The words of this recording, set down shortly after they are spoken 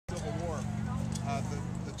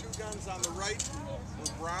guns on the right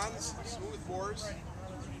were bronze, smooth bores.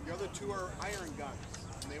 The other two are iron guns,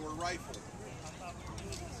 and they were rifled.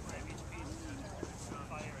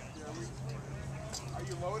 Are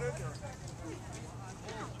you loaded? Okay.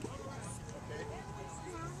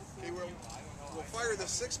 Okay, we'll fire the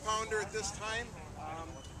 6-pounder at this time.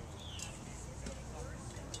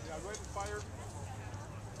 Yeah, go ahead and fire.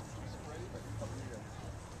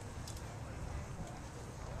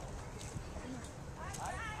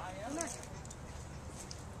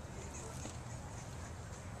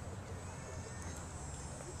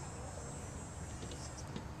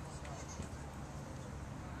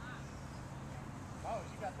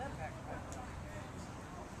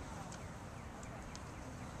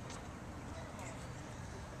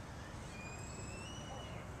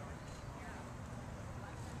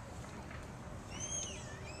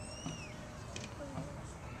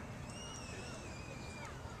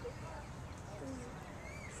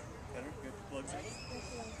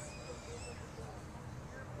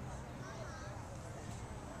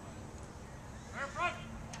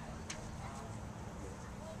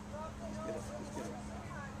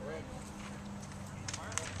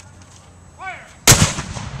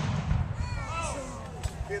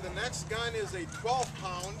 Okay, the next gun is a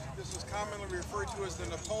 12-pound. This is commonly referred to as the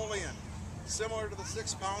Napoleon. Similar to the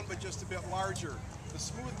 6-pound, but just a bit larger. The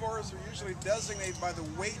smooth bores are usually designated by the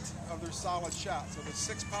weight of their solid shot. So the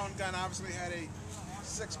 6-pound gun obviously had a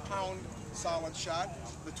 6-pound solid shot.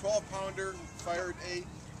 The 12-pounder fired a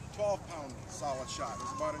 12-pound solid shot. It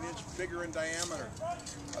was about an inch bigger in diameter.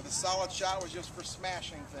 The solid shot was just for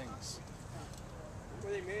smashing things. What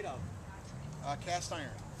were they made of? Cast iron.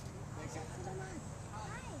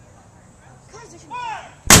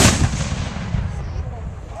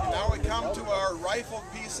 Now we come to our rifle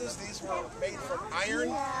pieces. These were made from iron.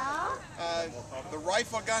 The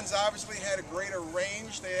rifle guns obviously had a greater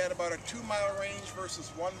range. They had about a 2-mile range versus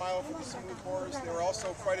 1 mile for the smooth bores. They were also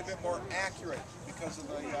quite a bit more accurate because of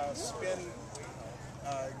the spin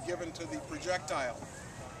given to the projectile.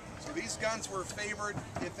 So these guns were favored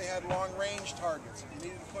if they had long-range targets. If you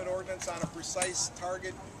needed to put ordnance on a precise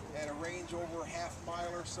target at a range over half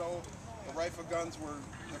mile or so, the rifle guns were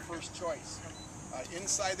the first choice.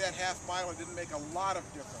 Inside that half mile, it didn't make a lot of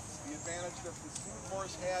difference. The advantage that the smooth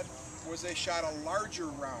bores had was they shot a larger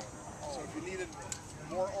round. So if you needed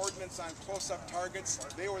more ordnance on close-up targets,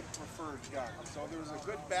 they were the preferred gun. So there was a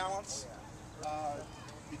good balance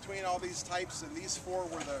between all these types, and these 4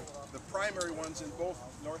 were the primary ones in both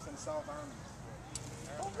North and South Armies.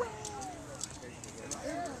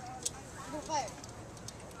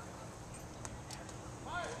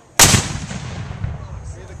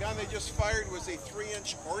 The gun they just fired was a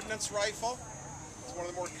 3-inch ordnance rifle. It's one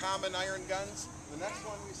of the more common iron guns. The next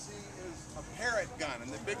one we see is a Parrott gun, and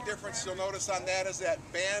the big difference you'll notice on that is that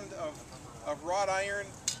band of wrought iron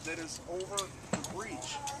that is over the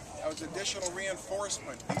breech. That was additional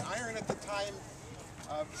reinforcement. The iron at the time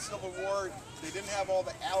of the Civil War, they didn't have all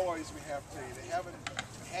the alloys we have today. They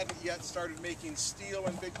hadn't yet started making steel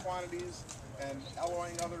in big quantities and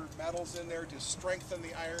alloying other metals in there to strengthen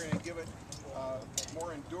the iron and give it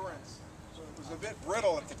more endurance. So it was a bit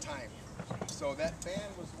brittle at the time. So that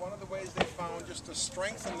band was one of the ways they found just to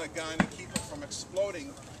strengthen the gun and keep it from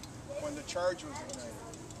exploding when the charge was ignited.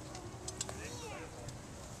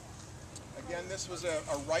 Again, this was a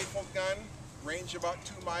rifle gun, range about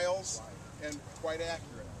 2 miles, and quite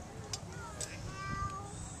accurate.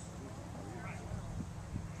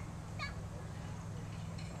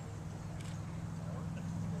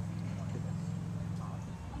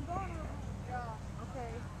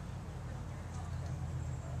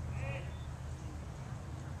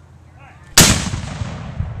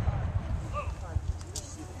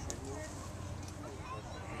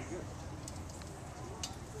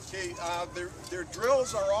 Okay, their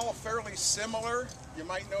drills are all fairly similar. You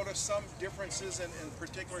might notice some differences in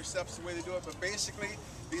particular steps the way they do it, but basically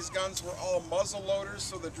these guns were all muzzle loaders,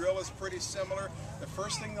 so the drill is pretty similar. The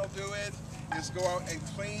first thing they'll do is go out and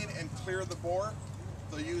clean and clear the bore.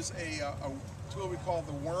 They'll use a tool we call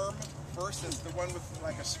the worm first. It's the one with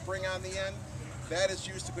like a spring on the end. That is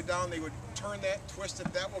used to go down. They would turn that, twist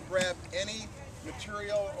it. That will grab any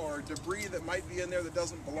material or debris that might be in there that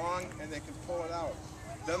doesn't belong, and they can pull it out.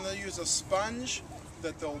 Then they'll use a sponge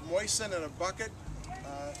that they'll moisten in a bucket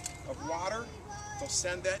of water. They'll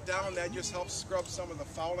send that down. That just helps scrub some of the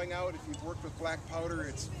fouling out. If you've worked with black powder,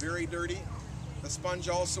 it's very dirty. The sponge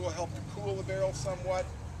also will help to cool the barrel somewhat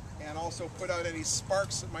and also put out any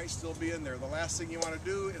sparks that might still be in there. The last thing you want to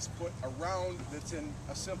do is put a round that's in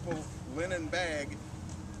a simple linen bag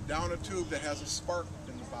down a tube that has a spark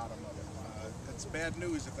in the bottom of it. It's bad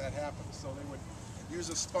news if that happens. So they would use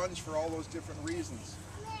a sponge for all those different reasons.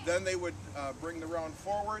 Then they would bring the round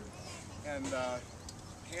forward and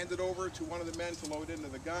hand it over to one of the men to load into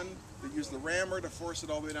the gun. They use the rammer to force it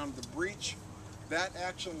all the way down to the breech. That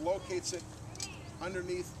actually locates it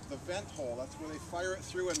underneath the vent hole. That's where they fire it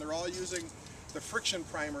through, and they're all using the friction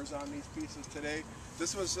primers on these pieces today.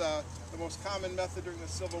 This was the most common method during the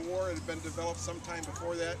Civil War. It had been developed sometime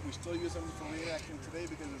before that. We still use them for reenacting today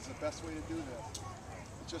because it's the best way to do this.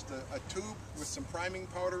 It's just a tube with some priming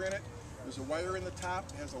powder in it. There's a wire in the top.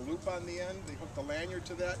 It has a loop on the end. They hook the lanyard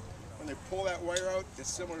to that. When they pull that wire out, it's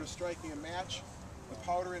similar to striking a match. The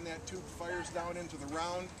powder in that tube fires down into the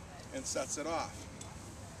round and sets it off.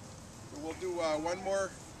 So we'll do one more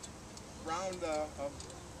round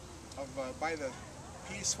by the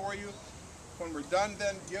piece for you. When we're done,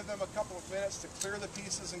 then give them a couple of minutes to clear the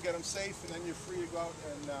pieces and get them safe, and then you're free to go out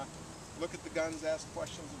and look at the guns, ask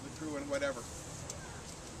questions of the crew, and whatever.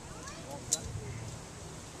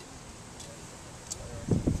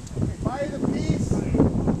 Okay, by the piece.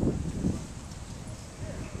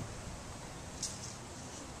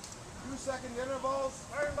 2-second intervals.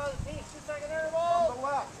 Firing by the piece, 2-second interval. From the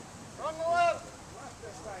left. From the left. Left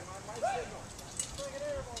this time on my signal. 2-second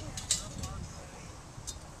interval.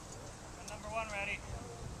 Number 1 ready.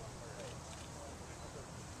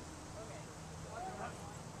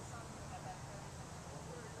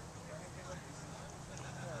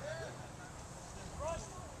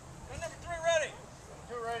 Gun number 3 ready.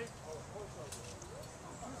 2 ready.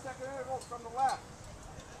 2-second intervals from the left.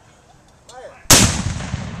 Fire.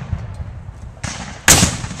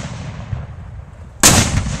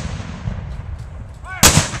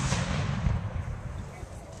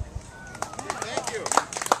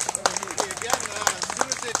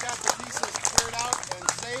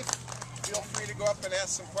 Go up and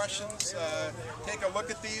ask some questions. Take a look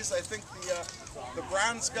at these. I think the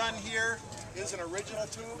bronze gun here is an original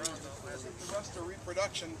tube. The rest are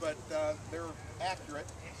reproduction, but they're accurate.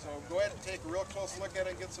 So go ahead and take a real close look at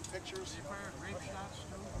it and get some pictures.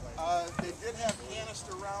 They did have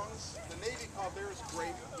canister rounds. The Navy called theirs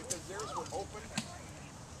grape because theirs were open.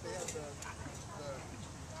 They had the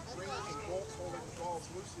rings and bolts holding the balls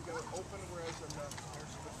loose. You got it open, whereas in the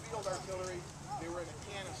field artillery, they were in a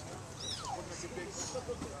canister. Looked like a big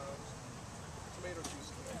tomato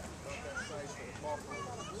juice can, about that size, but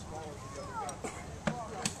it's smaller than the other gun.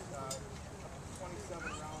 27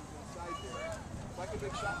 rounds inside there. It's like a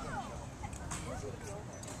big shotgun shell.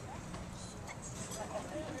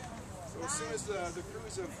 So as soon as the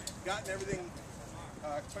crews have gotten everything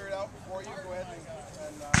cleared out for you, go ahead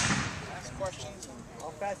and ask questions.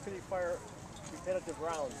 How fast can you fire repetitive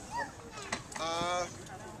rounds?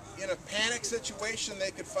 In a panic situation,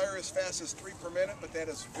 they could fire as fast as 3 per minute, but that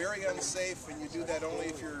is very unsafe, and you do that only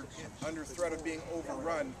if you're under threat of being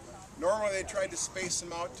overrun. Normally, they try to space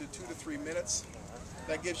them out to 2 to 3 minutes.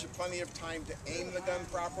 That gives you plenty of time to aim the gun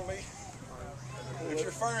properly. If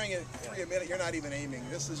you're firing at 3 a minute, you're not even aiming.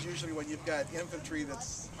 This is usually when you've got infantry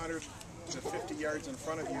that's 100 to 50 yards in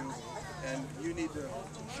front of you, and you need to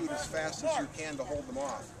shoot as fast as you can to hold them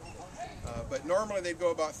off. But normally, they'd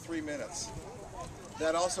go about 3 minutes.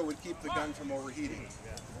 That also would keep the gun from overheating.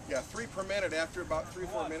 Yeah, 3 per minute. After about 3 or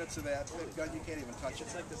 4 minutes of that gun, you can't even touch it.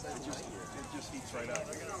 It just heats right up.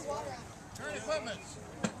 Turn equipment.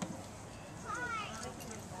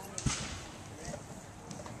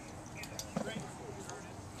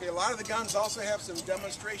 Okay, a lot of the guns also have some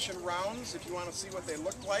demonstration rounds if you want to see what they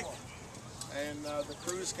look like. And the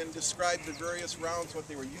crews can describe the various rounds, what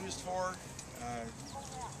they were used for,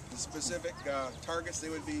 the specific targets they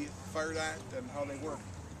would be fired at, and how they work.